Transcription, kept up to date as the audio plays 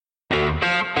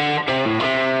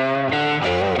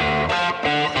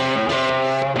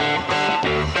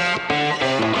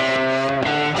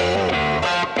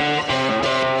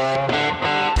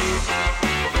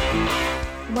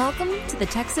the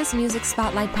Texas Music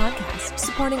Spotlight podcast,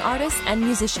 supporting artists and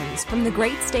musicians from the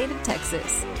great state of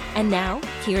Texas. And now,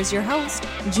 here's your host,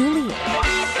 Julian.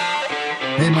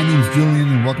 Hey, my name's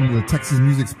Julian, and welcome to the Texas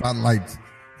Music Spotlight.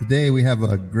 Today, we have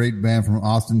a great band from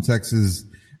Austin, Texas.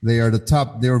 They were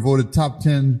voted top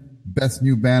 10 best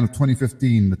new band of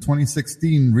 2015, the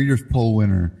 2016 Readers Poll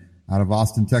winner out of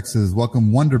Austin, Texas.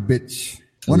 Welcome, Wonderbitch.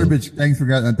 Hello. Wonderbitch, thanks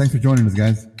for joining us,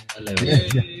 guys. Hello.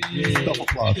 Yeah. Double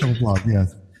applause,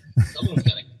 yes. Someone's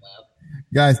got to clap.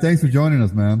 Guys, thanks for joining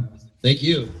us, man. Thank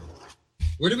you.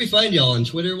 Where did we find y'all? On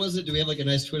Twitter, was it? Do we have like a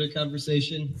nice Twitter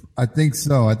conversation? I think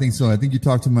so. I think you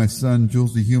talked to my son,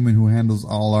 Jules the Human, who handles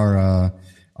all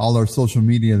our social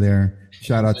media there.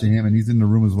 Shout out to him, and he's in the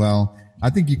room as well. I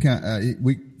think we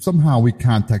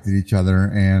contacted each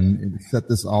other and set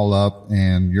this all up,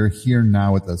 and you're here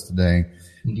now with us today.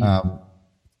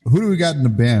 Who do we got in the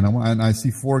band? I see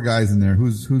four guys in there.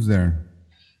 Who's there?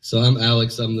 So I'm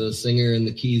Alex. I'm the singer and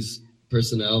the keys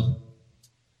personnel.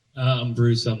 I'm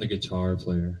Bruce. I'm the guitar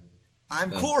player.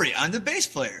 I'm Corey. I'm the bass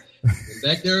player. And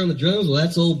back there on the drums, well,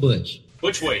 that's old Butch.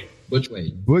 Butch Wade.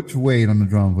 Butch Wade on the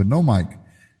drums with no mic.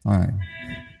 All right.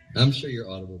 I'm sure you're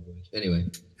audible, Butch. Anyway.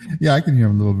 Yeah, I can hear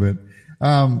him a little bit.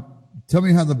 Tell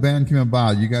me how the band came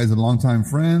about. You guys are longtime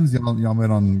friends? Y'all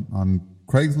met on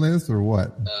Craigslist or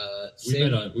what?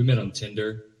 We met on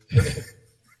Tinder.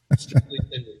 Strictly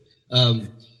Tinder.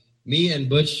 Me and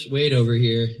Butch Wade over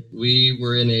here, we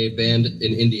were in a band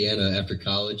in Indiana after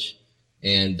college,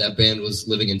 and that band was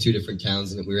living in two different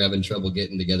towns, and we were having trouble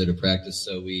getting together to practice,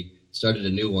 so we started a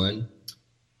new one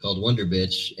called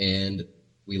Wonderbitch, and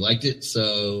we liked it,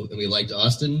 and we liked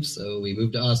Austin, so we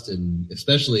moved to Austin,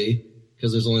 especially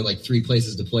because there's only like 3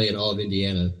 places to play in all of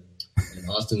Indiana, and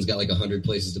Austin's got like 100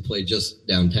 places to play just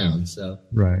downtown, so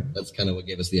right. That's kind of what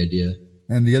gave us the idea.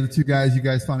 And the other two guys, you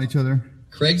guys found each other?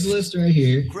 Craigslist right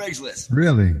here. Craigslist.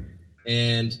 Really?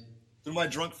 And through my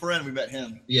drunk friend, we met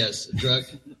him. Yes,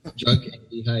 drunk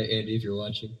Andy. Hi, Andy, if you're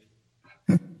watching.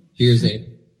 Here's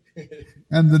Andy.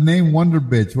 And the name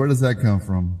Wonderbitch, where does that come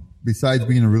from? Besides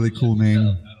being a really cool name. I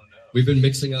don't know. We've been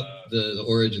mixing up the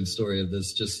origin story of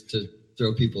this just to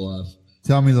throw people off.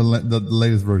 Tell me the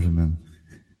latest version then.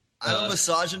 I'm a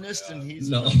misogynist, and he's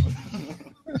no. No,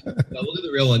 we'll do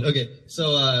the real one. Okay,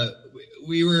 so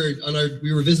we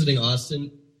were visiting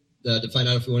Austin to find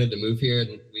out if we wanted to move here,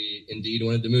 and we indeed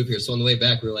wanted to move here. So on the way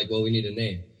back, we were like, well, we need a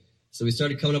name. So we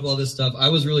started coming up with all this stuff. I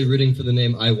was really rooting for the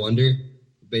name I Wonder,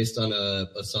 based on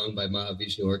a song by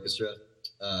Mahavishnu Orchestra,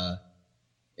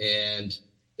 and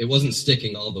it wasn't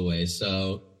sticking all the way.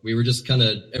 So we were just kind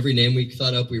of, every name we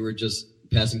thought up, we were just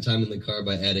passing time in the car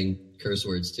by adding curse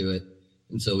words to it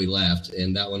until we laughed,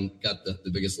 and that one got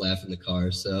the biggest laugh in the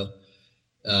car. So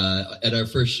at our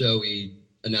first show, we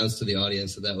announced to the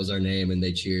audience that was our name, and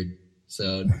they cheered.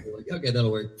 So we're like, okay,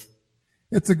 that'll work.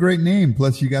 It's a great name.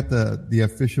 Plus, you got the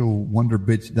official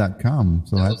Wonderbitch.com.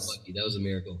 So that was lucky. That was a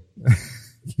miracle.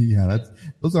 Yeah,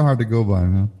 those are hard to go by,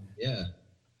 man. Yeah, I'm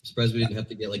surprised we didn't have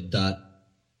to get like dot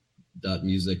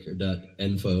music or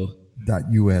 .info.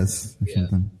 .us or yeah.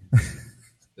 something.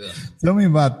 Tell me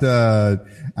about,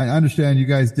 I understand you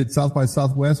guys did South by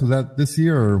Southwest. Was that this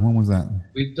year or when was that?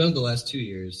 We've done the last 2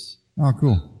 years. Oh,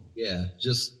 cool. Yeah,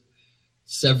 just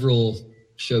several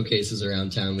showcases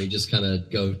around town. We just kind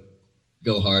of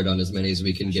go hard on as many as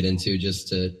we can get into just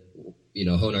to,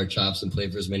 hone our chops and play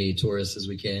for as many tourists as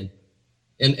we can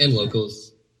and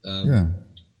locals. Yeah.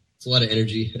 It's a lot of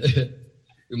energy.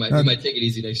 we might take it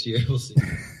easy next year. We'll see.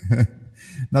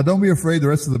 Now, don't be afraid the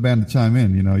rest of the band to chime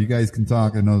in. You guys can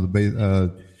talk. I know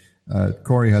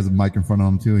Corey has a mic in front of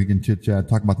him, too. He can chit-chat,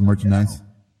 talk about the merchandise.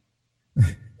 Yeah.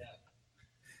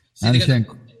 See, I understand.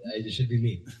 It should be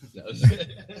me. No.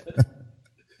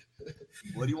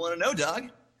 What do you want to know,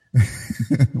 dog?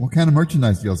 What kind of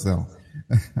merchandise do y'all sell?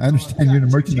 I understand you're the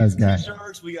merchandise guy.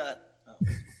 T-shirts, we got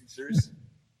serious?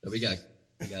 We got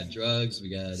drugs. We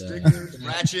got stickers,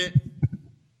 ratchet.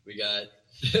 We got.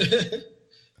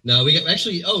 No, we got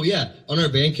actually. Oh yeah, on our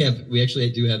Bandcamp, we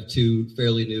actually do have 2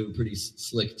 fairly new, pretty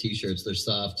slick T-shirts. They're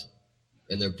soft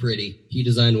and they're pretty. He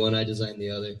designed one, I designed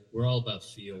the other. We're all about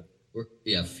feel.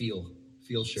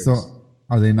 Feel shirts. So,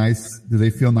 are they nice? Do they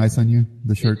feel nice on you?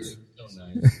 The shirts? So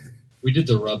nice. We did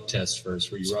the rub test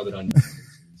first, where you rub it on.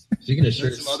 Speaking of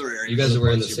shirts, some other areas. you guys are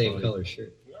wearing the same color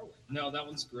shirt. No, that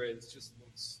one's great. It's just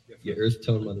looks different. You earth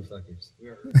tone motherfuckers. We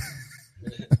are.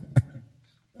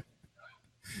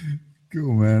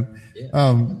 Cool, man.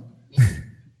 Yeah.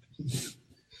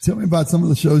 Tell me about some of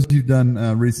the shows you've done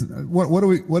recently.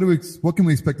 What can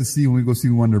we expect to see when we go see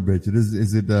Wonderbitch?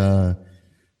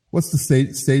 What's the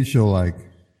stage show like?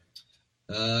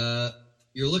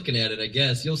 You're looking at it, I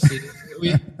guess. You'll see.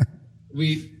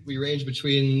 We range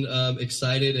between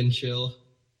excited and chill.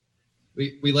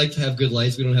 We like to have good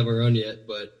lights. We don't have our own yet,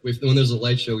 but when there's a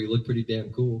light show, we look pretty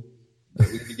damn cool. But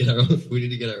we need to get our own. We need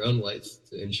to get our own lights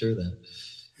to ensure that.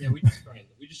 Yeah, we just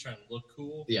try and look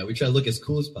cool. Yeah, we try to look as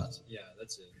cool as possible. Yeah,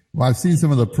 that's it. Well, I've seen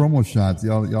some of the promo shots.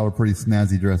 Y'all are pretty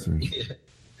snazzy dressers. Yeah.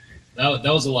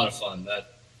 That was a lot of fun.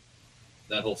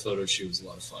 That whole photo shoot was a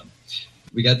lot of fun.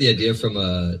 We got the idea from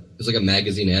it was like a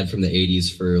magazine ad from the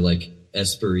 80s for like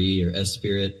Esprit or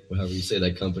Espirit, however you say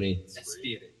that company.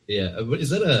 Spirit. Yeah,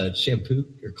 is that a shampoo?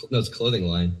 No, it's a clothing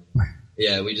line.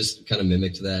 Yeah, we just kind of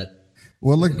mimicked that.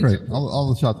 Well, it looked great.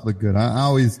 All the shots look good. I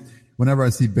always, whenever I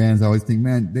see bands, I always think,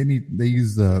 man, they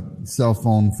use cell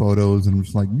phone photos, and I'm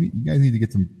just like, you guys need to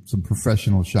get some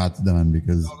professional shots done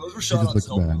because those were it shot just on looks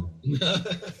cell bad.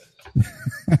 phone.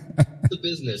 It's a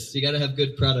business. You got to have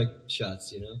good product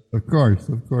shots, you know. Of course.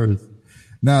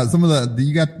 Now, some of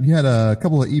you had a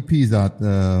couple of EPs out.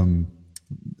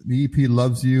 The EP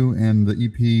Loves You and the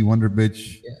EP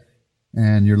Wonderbitch,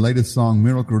 and your latest song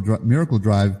Miracle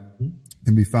Drive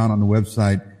can be found on the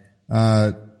website.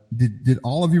 Did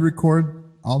all of you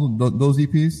record all of those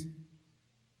EPs?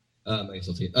 I guess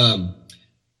I'll take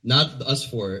not us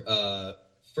four.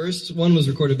 First one was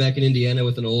recorded back in Indiana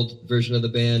with an old version of the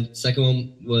band. Second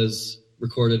one was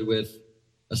recorded with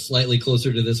a slightly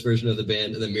closer to this version of the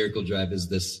band, and then Miracle Drive is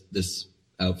this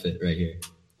outfit right here.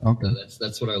 Okay, so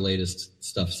that's what our latest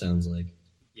stuff sounds like.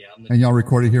 Yeah, and y'all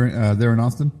recorded here there in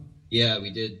Austin? Yeah, we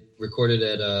did. Recorded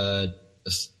at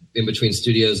in between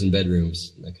studios and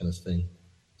bedrooms, that kind of thing.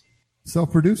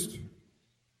 Self-produced?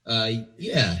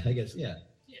 Yeah, I guess. Yeah.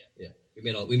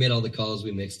 We made all the calls.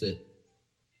 We mixed it.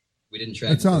 We didn't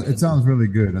track. It sounds really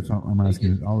good. That's what I'm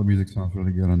asking. All the music sounds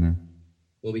really good on there.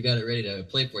 Well, we got it ready to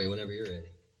play for you whenever you're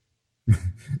ready.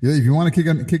 Yeah, if you want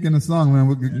to kick in the song, man,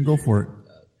 we can go for it.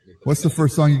 What's the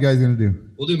first song you guys gonna do?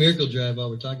 We'll do Miracle Drive while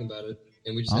we're talking about it,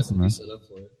 and we just have to be set up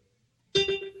for it.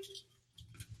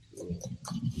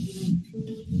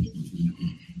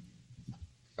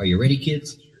 Are you ready,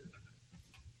 kids?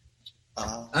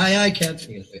 Aye,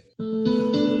 Captain.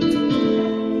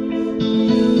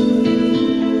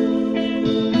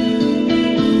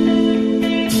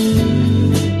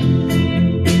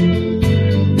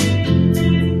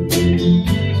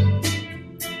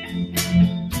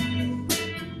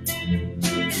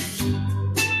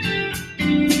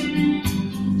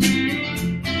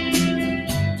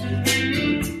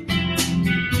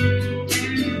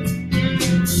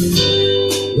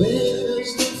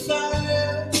 Where's the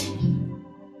fire?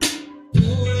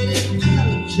 Pour it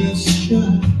out, just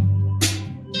try.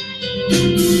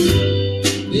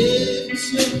 Big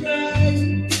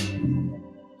surprise.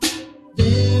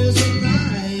 There's a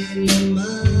lie in your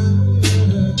mind.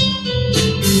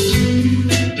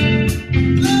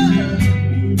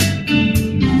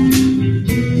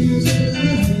 There's a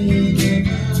lie in your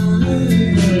mind.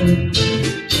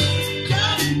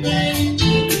 Come,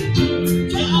 baby,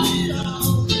 come on.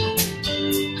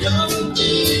 Come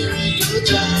Miracle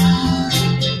Drive.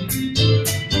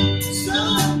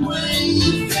 Somewhere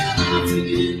you fell off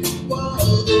in the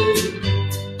water.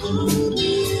 Oh,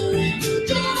 Miracle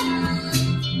Drive.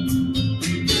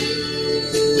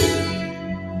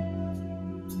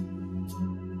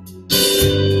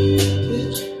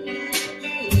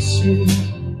 Picture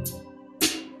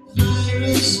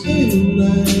virus in my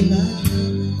life.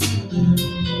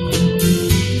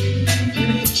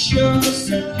 Put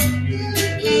yourself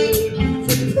looking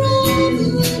for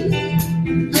problems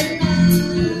alive.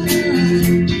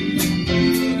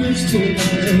 There's too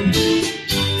much.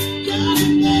 Got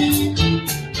it made,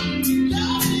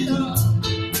 got it all.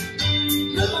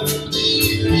 No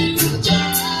Miracle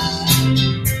Drive.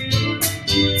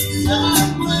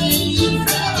 Somewhere you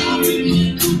fell off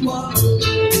in the water.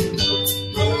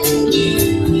 Oh,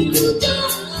 Miracle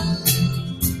Drive.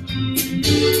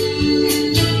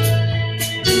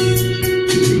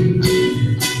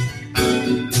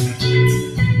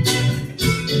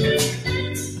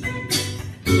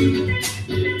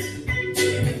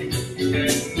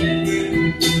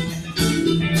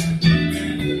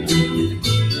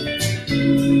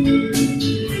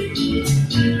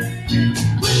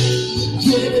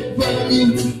 Get it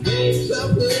running, wake up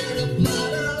with a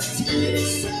blood of tiny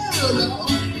cell.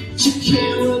 She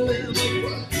can't remember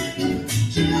what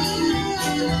you'll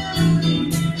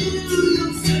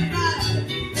survive.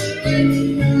 When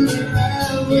you're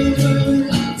around with her,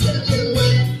 I'll tell you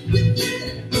when we get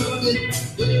it running.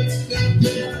 Wake up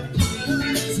with a blood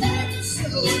of tiny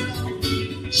cell.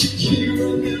 She can't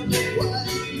remember what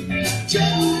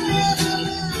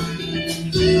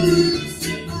you'll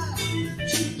survive.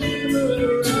 She never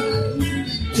arrived.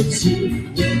 It's you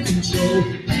in control,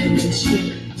 and it's you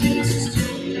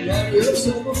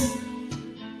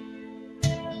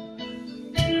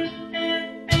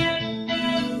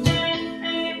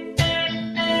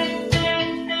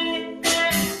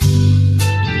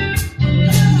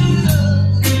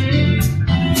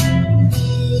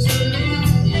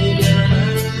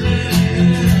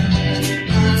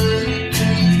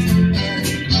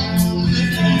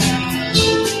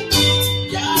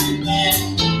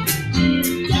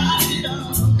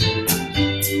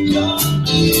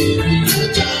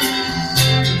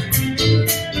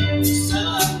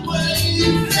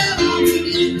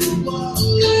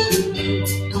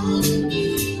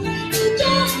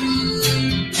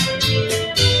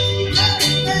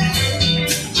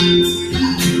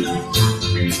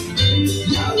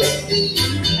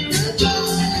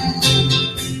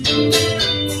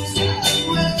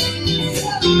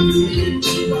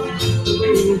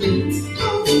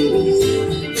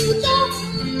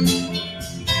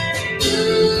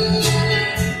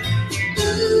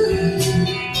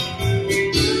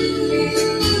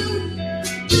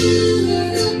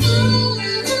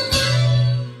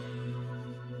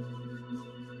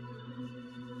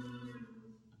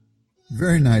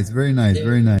Very nice, very nice,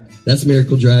 very nice. That's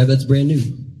Miracle Drive. That's brand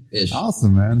new-ish.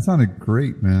 Awesome, man. It sounded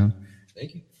great, man.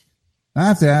 Thank you. I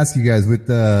have to ask you guys, with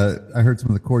I heard some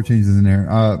of the chord changes in there.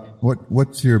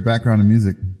 What's your background in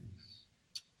music?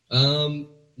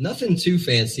 Nothing too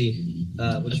fancy.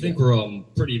 I think we're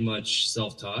pretty much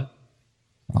self-taught.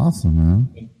 Awesome, man.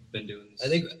 I've been doing this I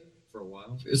think for a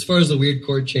while. as far as the weird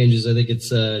chord changes, I think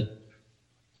it's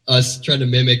us trying to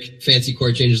mimic fancy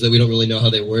chord changes that we don't really know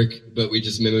how they work, but we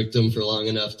just mimicked them for long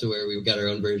enough to where we've got our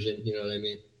own version. You know what I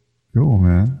mean? Cool,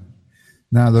 man.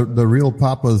 Now, the real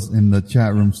papas in the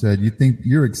chat room said, "You think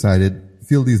you're excited?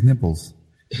 Feel these nipples."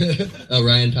 Oh,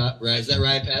 Ryan, is that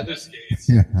Ryan Pappas?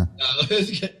 Yeah. Oh,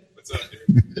 What's up,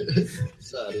 dude?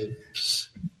 what's up, dude?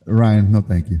 Ryan, no,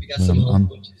 thank you. We got some home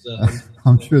punches,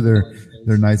 I'm sure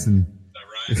they're nice and.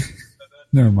 Is that Ryan?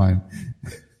 Never mind.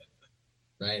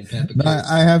 Ryan Pappas. No,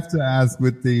 I have to ask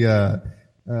with the.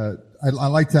 I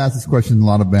like to ask this question in a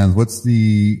lot of bands. What's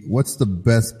the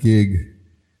best gig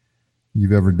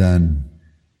you've ever done?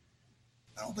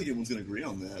 I don't think everyone's going to agree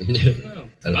on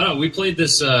that. I don't know. We played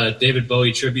this David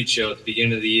Bowie tribute show at the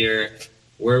beginning of the year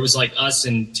where it was like us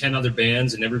and 10 other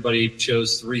bands, and everybody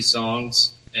chose 3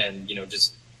 songs and,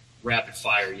 just rapid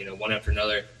fire, one after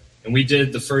another. And we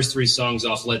did the first 3 songs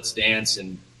off Let's Dance,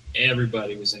 and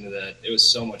everybody was into that. It was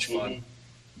so much fun. Mm-hmm.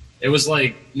 It was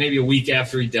like maybe a week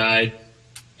after he died,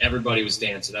 everybody was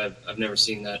dancing. I've never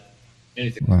seen that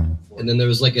anything like that before. And then there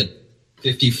was like a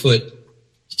 50-foot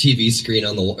TV screen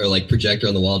on the or like projector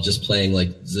on the wall, just playing like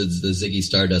the Ziggy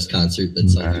Stardust concert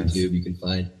that's on YouTube. You can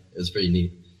find. It was pretty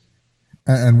neat.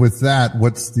 And with that,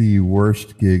 what's the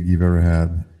worst gig you've ever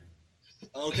had?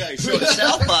 Okay, so at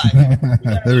South by,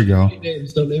 There we go.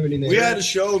 Don't name any names. we had a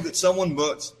show that someone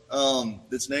booked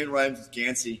that's named rhymes with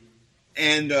Gansey.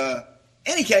 And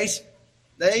any case,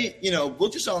 they,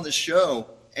 booked us on this show,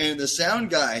 and the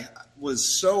sound guy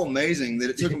was so amazing that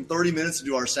it took him 30 minutes to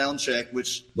do our sound check,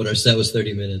 But our set was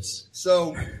 30 minutes.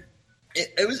 So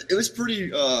it was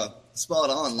pretty spot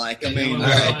on. Like, I mean,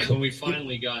 When we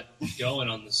finally got going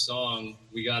on the song,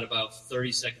 we got about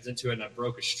 30 seconds into it, and I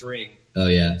broke a string. Oh,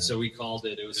 yeah. So we called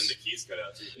it. It was And the keys cut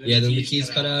out, too. Yeah, then the keys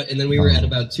cut out, and then we were at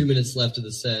about 2 minutes left of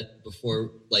the set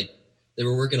before, like, they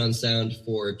were working on sound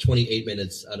for 28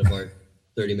 minutes out of our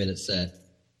 30-minute set.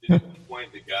 At one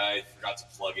point, the guy forgot to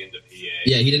plug into PA.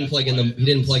 Yeah, he didn't plug in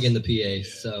the PA.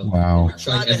 So Wow. we were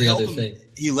trying every other thing.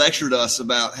 he lectured us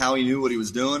about how he knew what he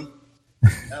was doing.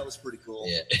 That was pretty cool.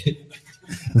 Yeah,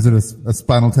 Is it a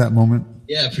Spinal Tap moment?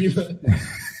 yeah, pretty much.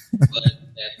 But,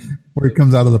 yeah. Where it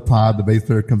comes out of the pod, the bass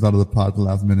player comes out of the pod at the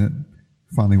last minute,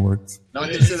 finally works. Not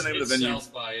But to say the name of the it's venue.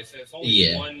 South by. If only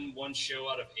Yeah. one show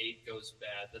out of 8 goes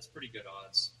bad, that's pretty good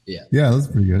odds. Yeah, that's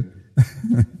pretty good.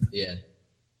 Yeah.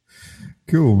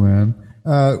 Cool, man.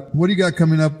 What do you got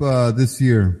coming up this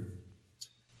year?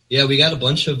 Yeah, we got a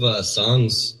bunch of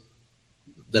songs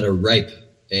that are ripe,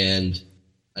 and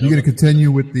You going to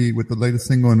continue with the latest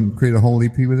single and create a whole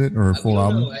EP with it, or a full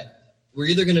album? We're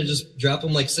either going to just drop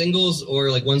them like singles,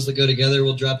 or like ones that go together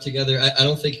we'll drop together. I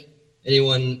don't think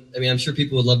anyone, I mean, I'm sure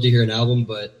people would love to hear an album,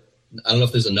 but I don't know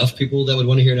if there's enough people that would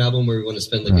want to hear an album where we want to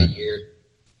spend like a year,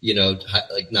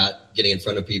 like not getting in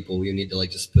front of people. We need to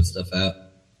like just put stuff out,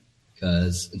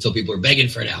 because until people are begging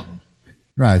for an album.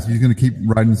 Right, so you're going to keep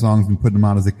writing songs and putting them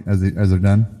out as they're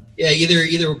done? Yeah,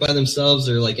 either by themselves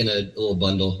or like in a little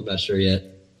bundle. I'm not sure yet.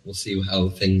 We'll see how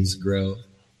things grow.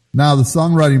 Now, the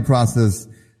songwriting process,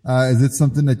 is it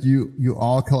something that you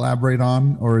all collaborate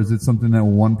on, or is it something that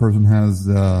one person has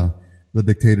the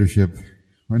dictatorship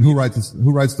I mean, who writes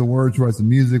the words? Who writes the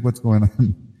music? What's going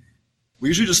on? We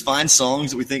usually just find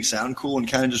songs that we think sound cool and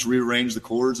kind of just rearrange the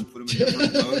chords and put them in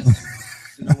different modes.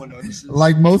 So no one notices.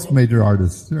 Like most major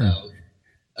artists, sure. No,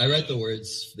 I write the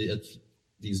words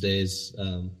these days.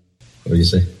 What do you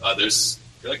say? I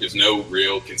feel like there's no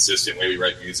real consistent way we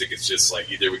write music. It's just like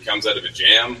either it comes out of a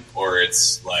jam, or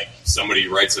it's like somebody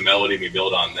writes a melody and we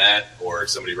build on that, or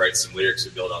somebody writes some lyrics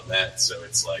and we build on that. So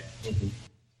it's like, I don't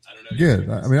know. Good.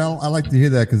 I mean, I like to hear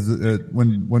that because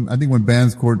when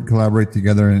bands collaborate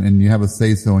together and you have a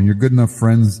say so, and you're good enough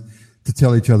friends to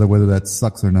tell each other whether that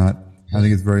sucks or not, I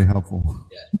think it's very helpful.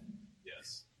 Yeah.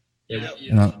 Yes.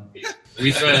 Yeah.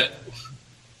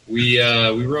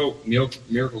 We wrote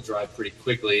Miracle Drive pretty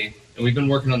quickly, and we've been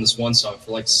working on this one song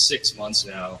for like 6 months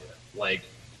now, like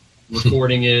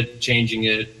recording it, changing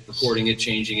it, recording it,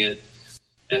 changing it,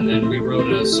 and then we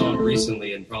wrote a song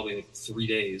recently in probably like 3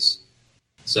 days.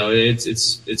 So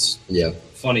it's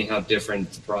funny how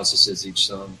different the process is each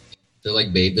song. They're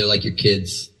like your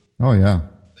kids. Oh yeah.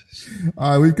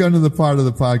 All right, we've come to the part of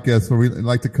the podcast where we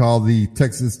like to call the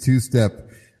Texas Two-Step.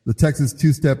 The Texas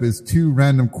Two-Step is 2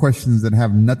 random questions that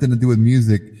have nothing to do with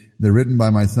music. They're written by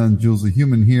my son, Jules the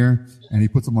Human here, and he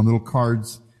puts them on little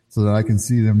cards so that I can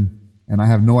see them, and I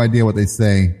have no idea what they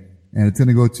say. And it's going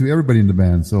to go to everybody in the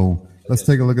band. So let's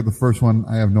take a look at the first one.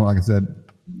 Like I said,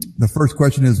 the first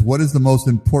question is, what is the most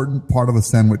important part of a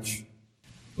sandwich?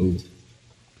 Ooh.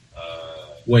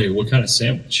 Wait, what kind of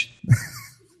sandwich?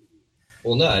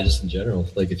 Well, no, just in general.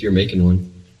 Like if you're making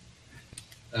one.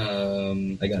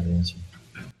 I got an answer.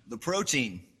 The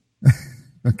protein.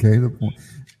 Okay.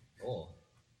 Oh.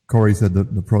 Corey said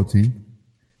the protein.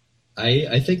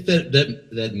 I think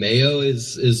that mayo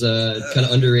is kind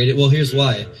of underrated. Well, here's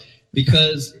why.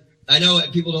 Because I know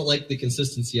people don't like the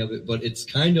consistency of it, but it's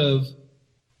kind of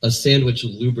a sandwich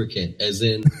lubricant, as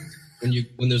in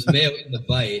when there's mayo in the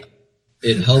bite,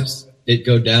 it helps it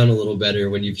go down a little better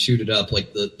when you've chewed it up.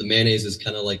 Like the mayonnaise is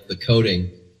kind of like the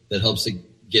coating that helps it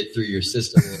get through your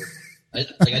system. I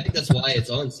think that's why it's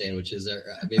on sandwiches. Or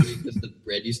maybe because the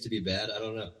bread used to be bad. I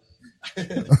don't know.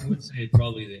 I would say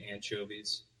probably the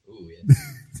anchovies. Ooh, yeah.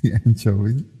 The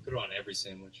anchovy. Put it on every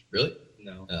sandwich. Really?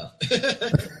 No. Oh.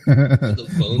 The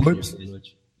bones in your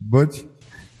sandwich. Butch?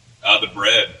 The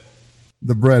bread.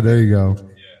 The bread, there you go.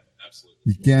 Yeah, absolutely.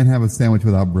 You can't have a sandwich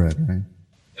without bread, right?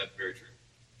 That's very true.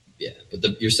 Yeah,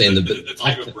 but you're saying The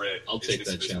type of bread. I'll take is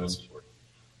that challenge.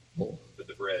 Oh. But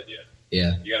the bread, yeah.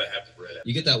 Yeah. You gotta have the bread.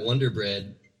 You get that Wonder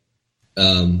Bread,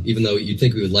 even though you'd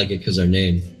think we would like it because our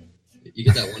name. You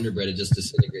get that Wonder Bread, it just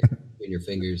disintegrates between your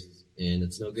fingers, and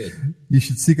it's no good. You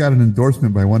should seek out an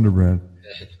endorsement by Wonder Bread.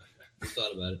 We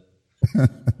thought about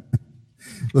it.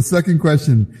 The second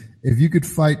question, if you could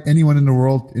fight anyone in the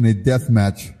world in a death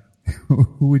match,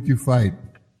 who would you fight?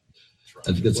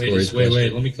 I think that's Corey's Wait,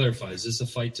 question. let me clarify. Is this a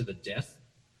fight to the death?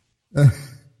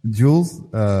 Jules?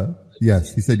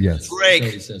 Yes, he said yes. That's what he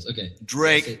Drake. says. Okay.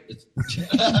 Drake.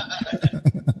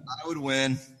 I would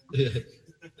win.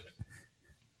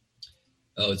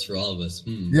 Oh, it's for all of us.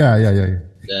 Yeah.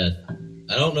 Death.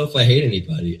 I don't know if I hate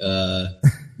anybody.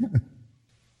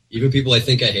 Even people I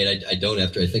think I hate, I don't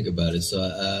after I think about it. So,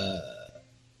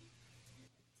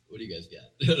 what do you guys got?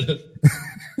 I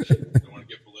don't want to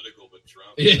get political, but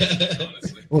Trump. Yeah.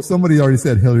 Honestly. Well, somebody already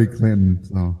said Hillary Clinton,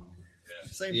 so.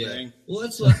 Same Yeah. thing. Well,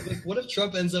 that's like, what if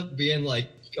Trump ends up being like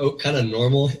kind of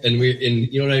normal, and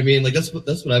you know what I mean? Like that's what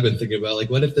I've been thinking about. Like,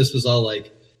 what if this was all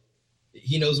like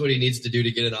he knows what he needs to do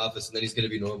to get in office, and then he's going to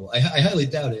be normal? I highly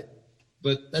doubt it,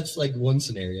 but that's like one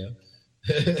scenario.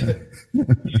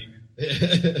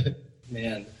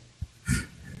 Man.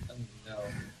 No.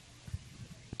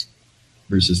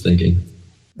 Bruce is thinking.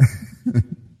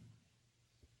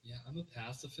 Yeah, I'm a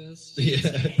pacifist.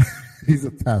 Yeah. He's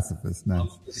a pacifist I'm now.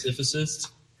 a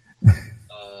pacifist.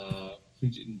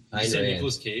 You Ayn say Rand.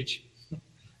 Nicolas Cage?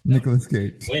 Nicolas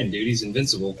Cage. Win, dude. He's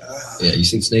invincible. Yeah, you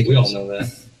seen Snake We all Eyes? know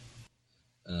that.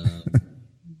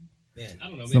 Man, I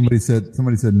don't know. Somebody said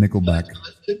Nickelback.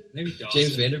 Maybe Dawson.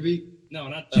 James Vanderbeek? No,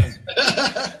 not James.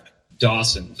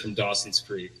 Dawson from Dawson's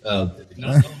Creek. Oh,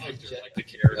 Not the actor, like the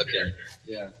character. Okay.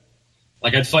 Yeah.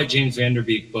 Like I'd fight James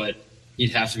Vanderbeek, but he'd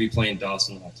have to be playing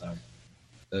Dawson the whole time.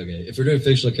 okay. If we're doing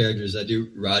fictional characters, I do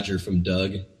Roger from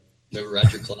Doug. Remember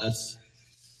Roger Klotz?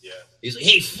 Yeah. He's like,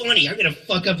 "Hey, funny, I'm gonna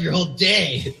fuck up your whole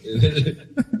day."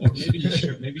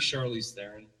 Or maybe Charlize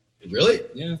Theron. Really?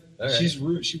 Yeah. All right.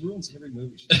 She ruins every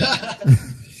movie.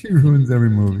 She ruins every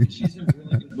movie. She's in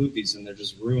really good movies, and they're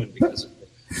just ruined because of her.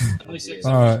 At least it's-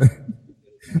 All right.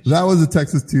 That was a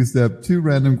Texas Two-Step. 2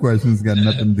 random questions, got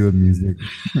nothing to do with music.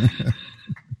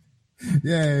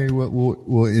 Yay!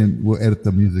 We'll edit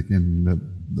the music in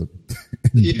the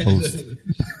Yeah. post.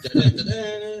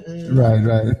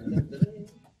 Right.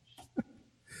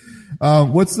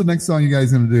 What's the next song you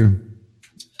guys gonna do?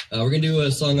 We're going to do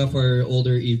a song off our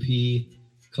older EP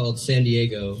called San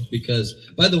Diego because,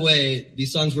 by the way,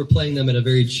 these songs, we're playing them at a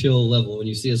very chill level. When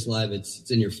you see us live, it's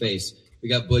in your face. We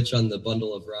got Butch on the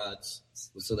bundle of rods,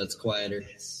 so that's quieter.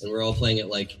 And we're all playing at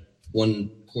like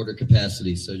 1/4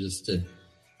 capacity, so just a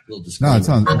little disclaimer. No, it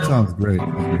sounds great.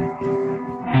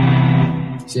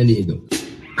 San Diego.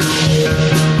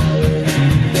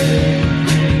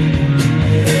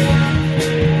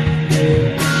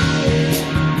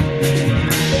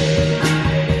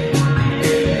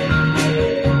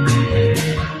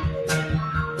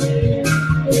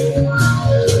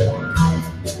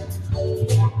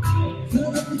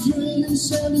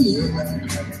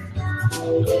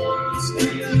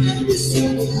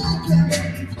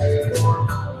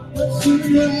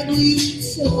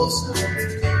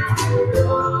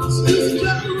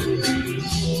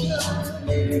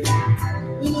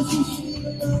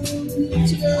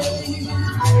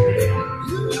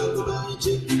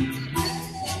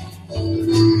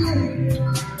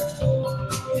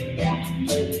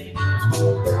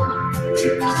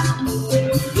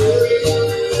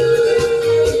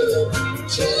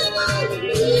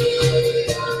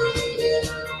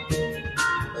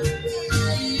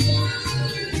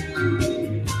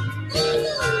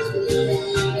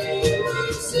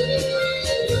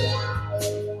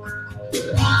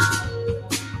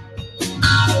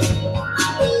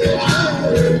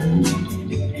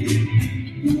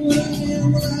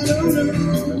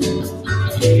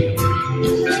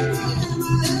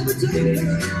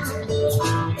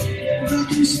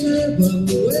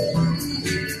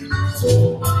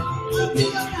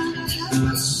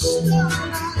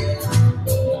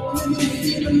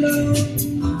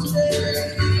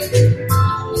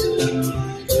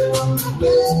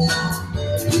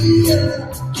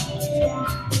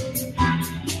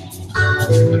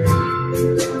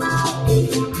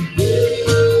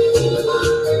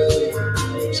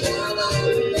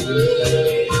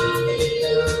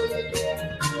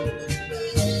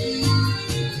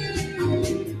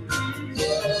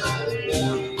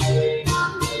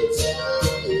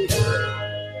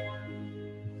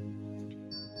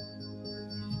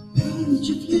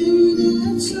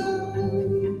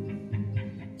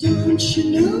 Don't you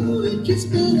know it gets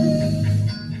better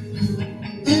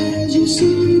as you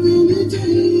see the day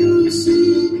you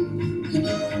see can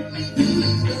only be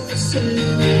the same.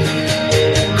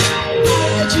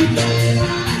 As you play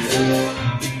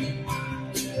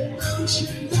don't you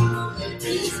know it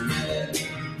gets better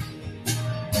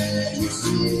as you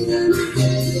see the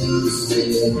day you see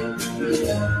can only be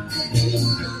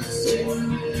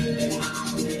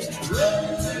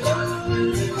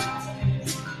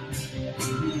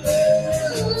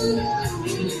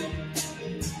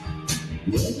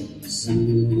the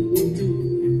same.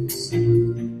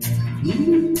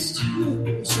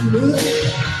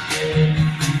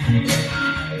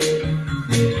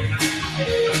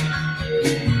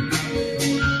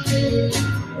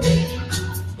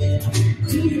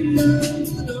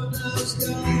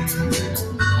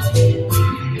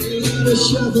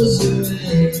 Shovels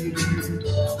away.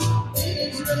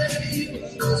 It's ready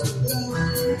for us to go.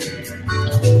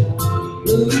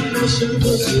 The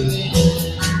shovels away.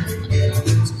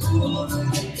 It's cold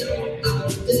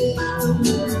out there.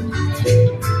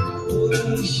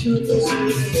 The shovels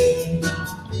away.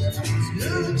 It's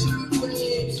not too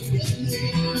late to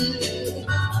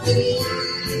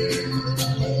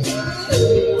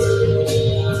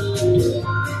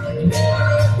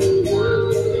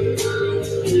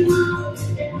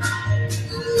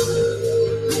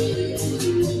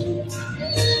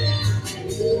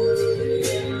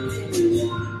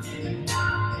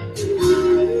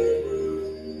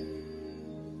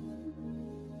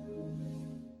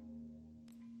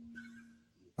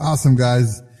Awesome,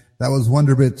 guys. That was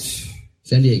Wonderbitch.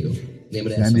 San Diego. Name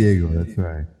of that San song. Diego, that's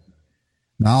right.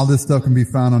 Now, all this stuff can be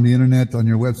found on the internet on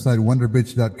your website,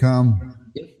 wonderbitch.com.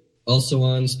 Yep. Also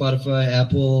on Spotify,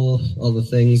 Apple, all the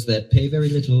things that pay very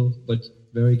little, but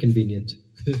very convenient.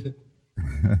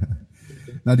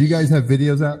 Now, do you guys have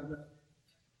videos out?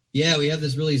 Yeah, we have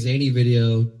this really zany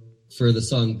video for the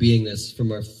song Being This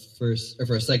from our for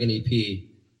our second EP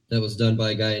that was done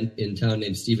by a guy in town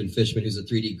named Stephen Fishman, who's a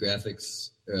 3D graphics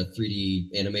or a 3D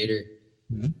animator.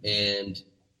 Mm-hmm. And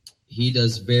he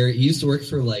used to work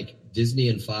for like Disney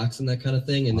and Fox and that kind of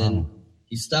thing. And then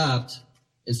he stopped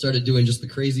and started doing just the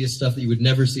craziest stuff that you would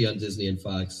never see on Disney and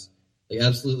Fox. Like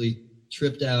absolutely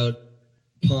tripped out,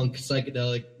 punk,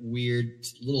 psychedelic, weird,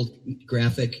 little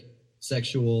graphic,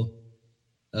 sexual.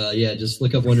 Yeah, just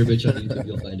look up Wonderbitch on YouTube.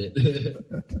 You'll find it.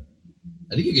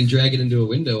 I think you can drag it into a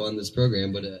window on this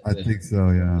program, but I think so.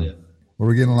 Yeah. Yeah. Well,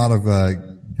 we're getting a lot of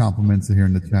compliments here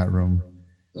in the chat room.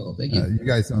 Oh, thank you. You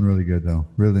guys sound really good, though.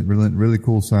 Really, really, really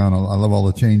cool sound. I love all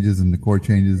the changes and the chord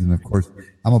changes, and of course,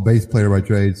 I'm a bass player by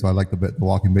trade, so I like the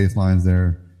walking bass lines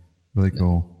there. Really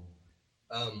cool.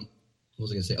 What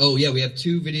was I gonna say? Oh yeah, we have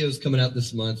 2 videos coming out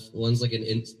this month. One's like an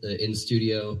in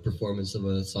studio performance of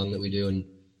a song that we do, and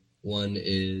one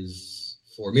is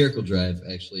for Miracle Drive,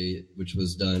 actually, which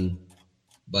was done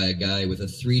by a guy with a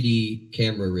 3D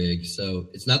camera rig. So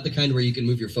it's not the kind where you can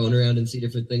move your phone around and see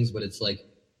different things, but it's like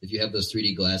if you have those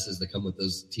 3D glasses that come with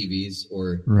those TVs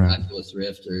or Right. Oculus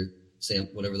Rift or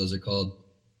whatever those are called,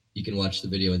 you can watch the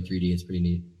video in 3D. It's pretty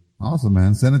neat. Awesome,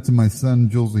 man. Send it to my son,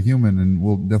 Jules the Human, and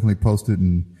we'll definitely post it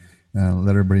and let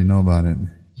everybody know about it.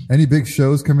 Any big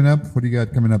shows coming up? What do you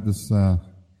got coming up this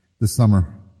summer?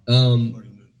 You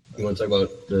want to talk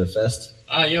about the fest?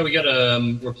 Yeah, we got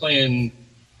we're playing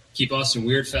Keep Austin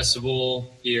Weird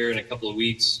Festival here in a couple of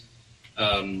weeks.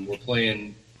 We're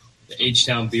playing the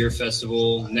H-Town Beer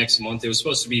Festival next month. It was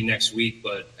supposed to be next week,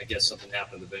 but I guess something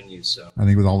happened at the venue, so. I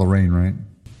think with all the rain, right?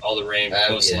 All the rain,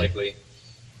 most likely.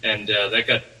 And that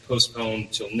got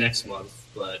postponed till next month,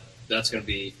 but that's going to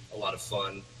be a lot of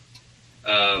fun.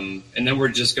 And then we're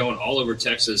just going all over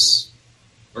Texas,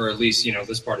 or at least,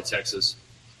 this part of Texas,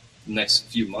 the next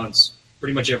few months.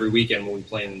 Pretty much every weekend we'll be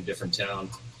playing in a different town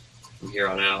from here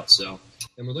on out. So.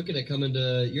 And we're looking at coming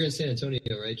to, you're in San Antonio,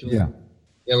 right, Joel? Yeah.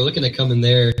 Yeah, we're looking at coming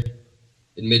there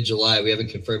in mid-July. We haven't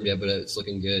confirmed yet, but it's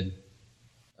looking good.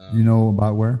 You know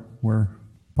about where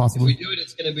If possibly? we do it,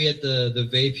 it's going to be at the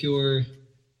Vapure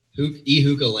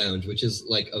E-Hookah Lounge, which is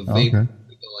like a vape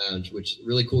hookah lounge, which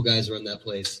really cool guys run that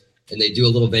place. And they do a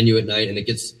little venue at night, and it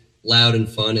gets loud and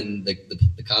fun, and the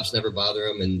cops never bother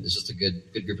them, and it's just a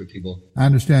good group of people. I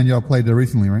understand y'all played there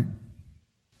recently, right?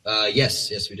 Yes,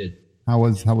 we did. How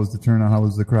was the turnout? How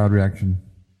was the crowd reaction?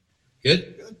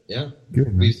 Good. Yeah. Good,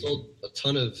 man. We sold a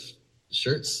ton of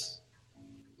shirts,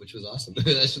 which was awesome.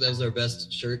 That was our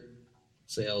best shirt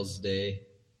sales day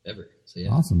ever. So yeah.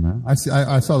 Awesome, man. I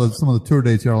saw that some of the tour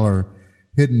dates y'all are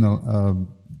hitting,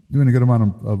 doing a good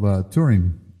amount of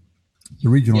touring, the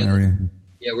regional area.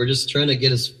 Yeah, we're just trying to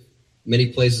get as many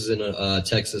places in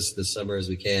Texas this summer as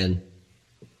we can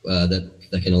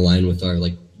that can align with our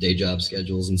like day job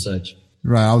schedules and such.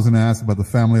 Right. I was going to ask about the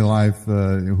family life.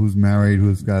 Who's married?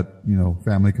 Who's got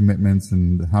family commitments,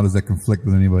 and how does that conflict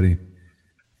with anybody?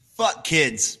 Fuck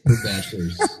kids. We're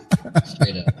bachelors,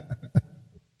 straight up.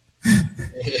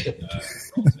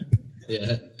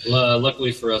 Yeah.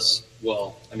 Luckily for us,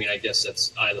 I guess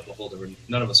that's eye of the beholder.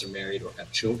 None of us are married or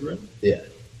have children. Yeah.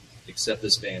 Except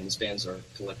this band. This band's our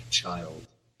collective child.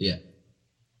 Yeah.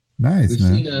 Nice, We've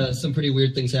man. seen some pretty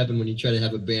weird things happen when you try to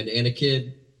have a band and a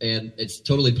kid, and it's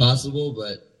totally possible,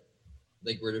 but I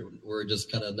think we're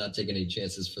just kind of not taking any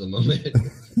chances for the moment.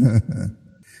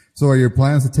 So are your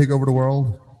plans to take over the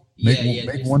world? Make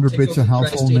Just Wonderbitch take a over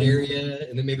household the tri-state name? area,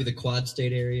 and then maybe the Quad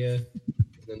State area,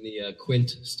 and then the Quint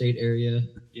State area.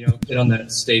 Get on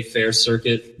that state fair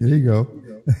circuit. There you go.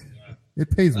 It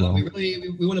pays well.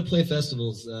 We want to play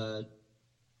festivals.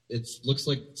 It looks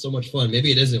like so much fun.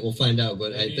 Maybe it isn't. We'll find out.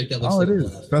 But I think that looks Oh, like it a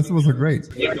is. blast. Festivals are great.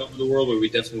 Take over the world, but we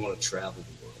definitely want to travel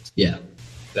the world. Yeah.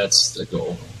 That's the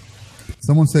goal.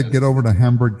 Someone said get over to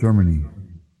Hamburg, Germany.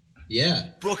 Yeah.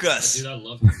 Book us. Dude, I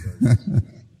love hamburgers.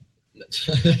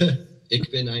 Ich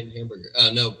bin ein Hamburger.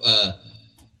 No.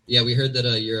 Yeah, we heard that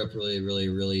Europe really, really,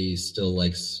 really still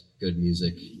likes good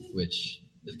music, which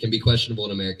it can be questionable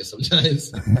in America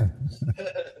sometimes.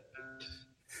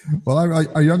 Well,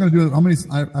 are y'all going to do how many?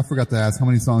 I forgot to ask how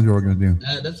many songs you were going to do.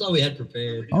 That's all we had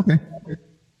prepared. Okay,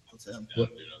 What,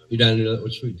 you down to know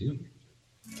what should we do?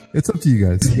 it's up to you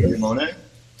guys. Monet?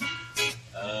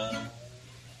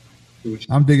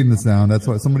 I'm digging the sound. That's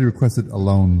why somebody requested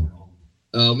 "Alone."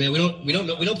 Oh man, we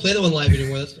don't play that one live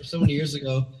anymore. That's from so many years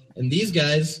ago. And these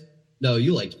guys, no,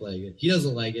 you liked playing it. He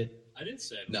doesn't like it. I didn't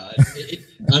say it. No,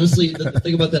 honestly, the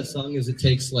thing about that song is it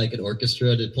takes like an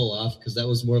orchestra to pull off because that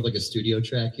was more of like a studio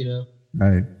track,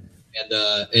 Right.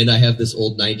 And I have this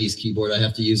old '90s keyboard I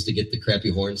have to use to get the crappy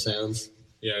horn sounds.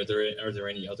 Yeah, are there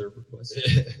any other requests?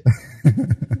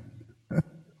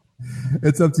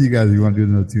 It's up to you guys if you want to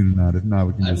do another tune or not. If not,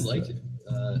 we can I would just. like to.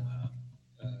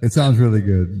 It sounds really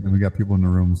good, and we got people in the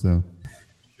room. So,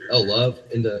 Oh, love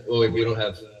in the. Oh wait, we don't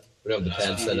have the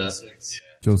pad set up.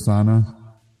 Josana,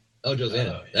 Oh,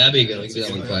 Josanna, that'd be good. We can do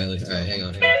that one quietly. All right, hang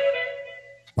on.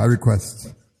 by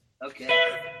request. Okay.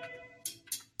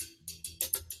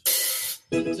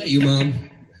 Is that you, Mom?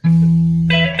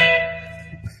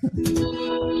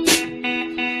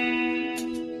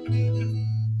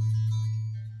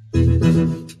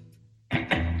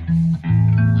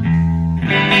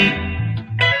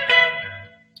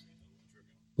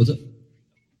 What's up?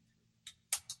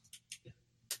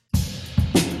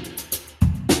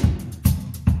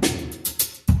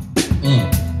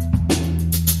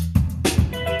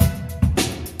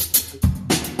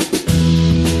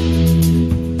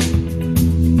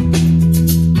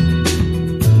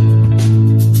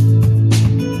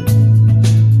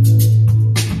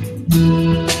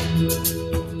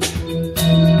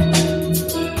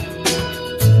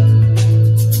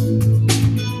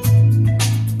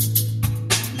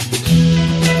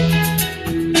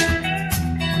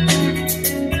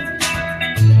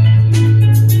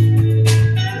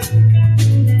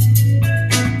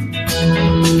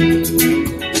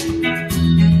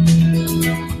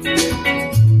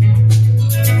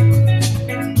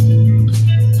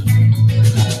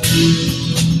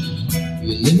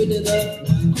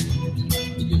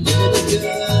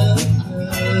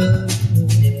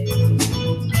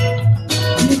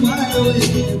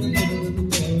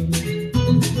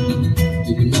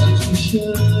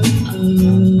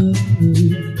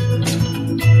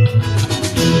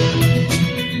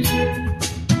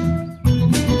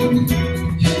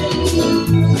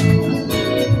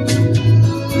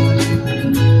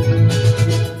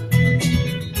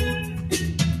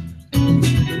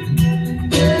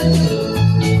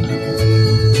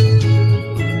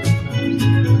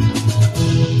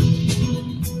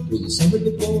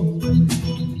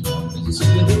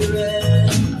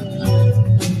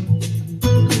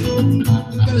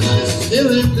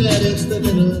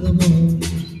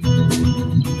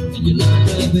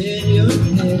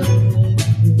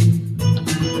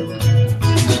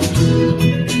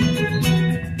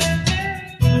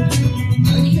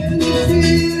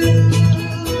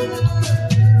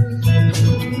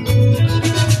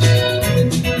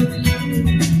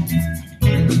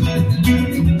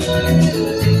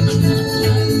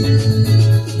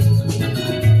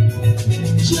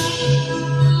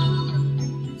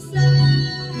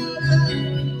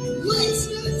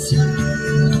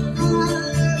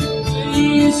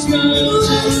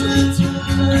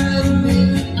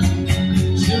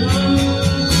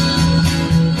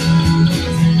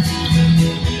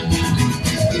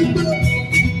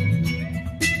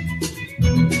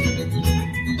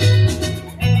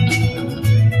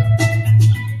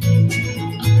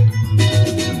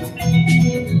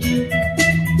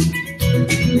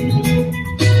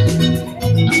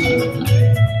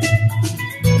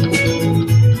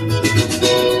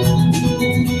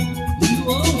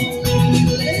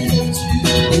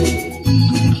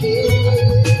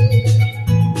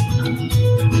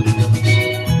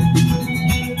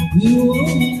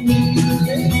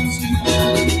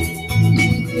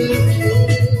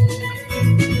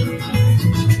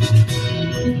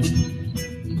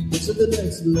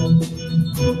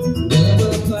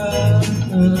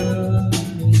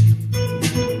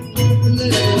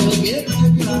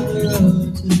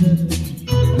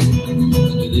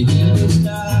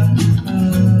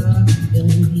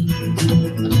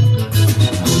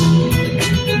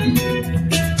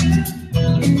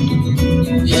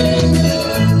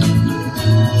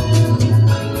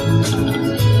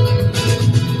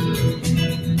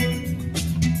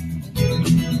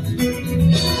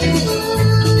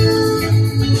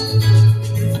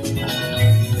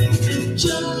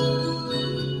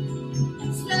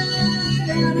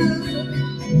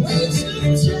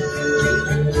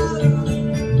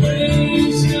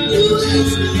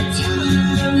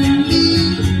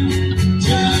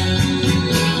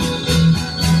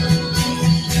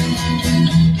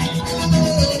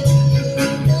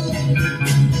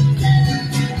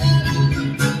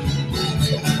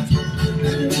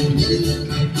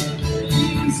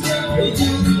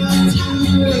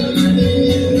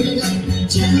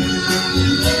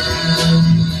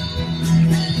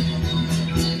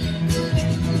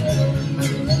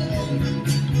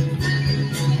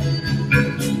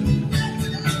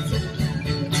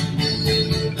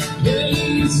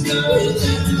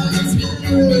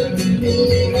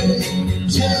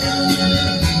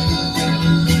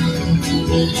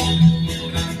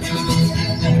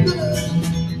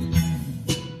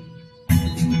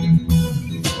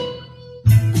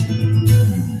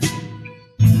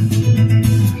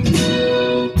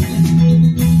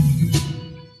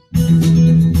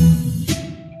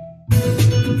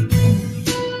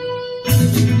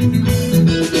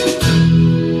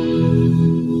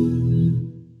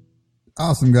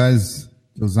 Awesome, guys.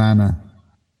 Josana.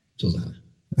 Josana.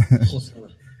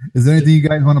 Is there anything you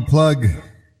guys want to plug?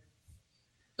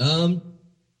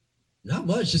 Not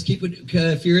much. Just keep it.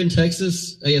 If you're in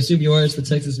Texas, I assume you are. It's the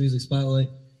Texas Music Spotlight.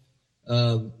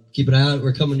 Keep it out.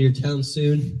 We're coming to your town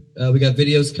soon. We got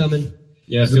videos coming.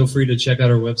 Yeah, feel free to check out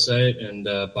our website and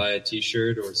buy a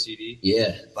T-shirt or a CD.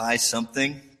 Yeah. Buy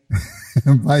something.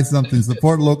 Buy something.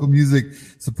 Support local music.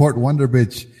 Support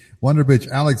Wonderbitch. Wonderbitch,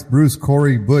 Alex, Bruce,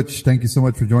 Corey, Butch, thank you so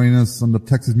much for joining us on the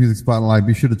Texas Music Spotlight.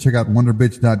 Be sure to check out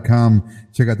wonderbitch.com.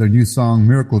 Check out their new song,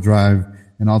 Miracle Drive,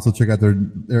 and also check out their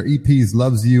EPs,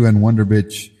 Loves You and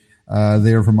Wonderbitch.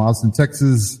 They are from Austin,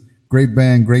 Texas. Great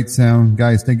band, great sound.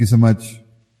 Guys, thank you so much.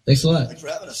 Thanks a lot. Thanks for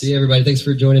having us. See you, everybody. Thanks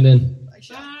for joining in. Thanks,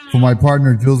 Sean. For my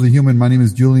partner, Jules the Human, my name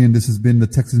is Julian. This has been the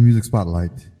Texas Music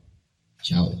Spotlight.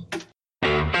 Ciao.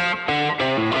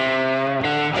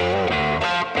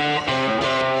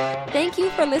 Thank you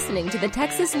for listening to the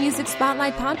Texas Music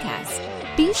Spotlight podcast.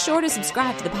 Be sure to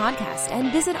subscribe to the podcast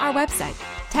and visit our website,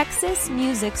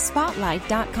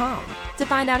 texasmusicspotlight.com, to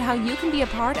find out how you can be a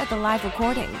part of the live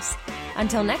recordings.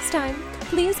 Until next time,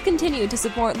 please continue to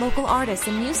support local artists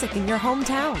and music in your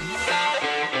hometown.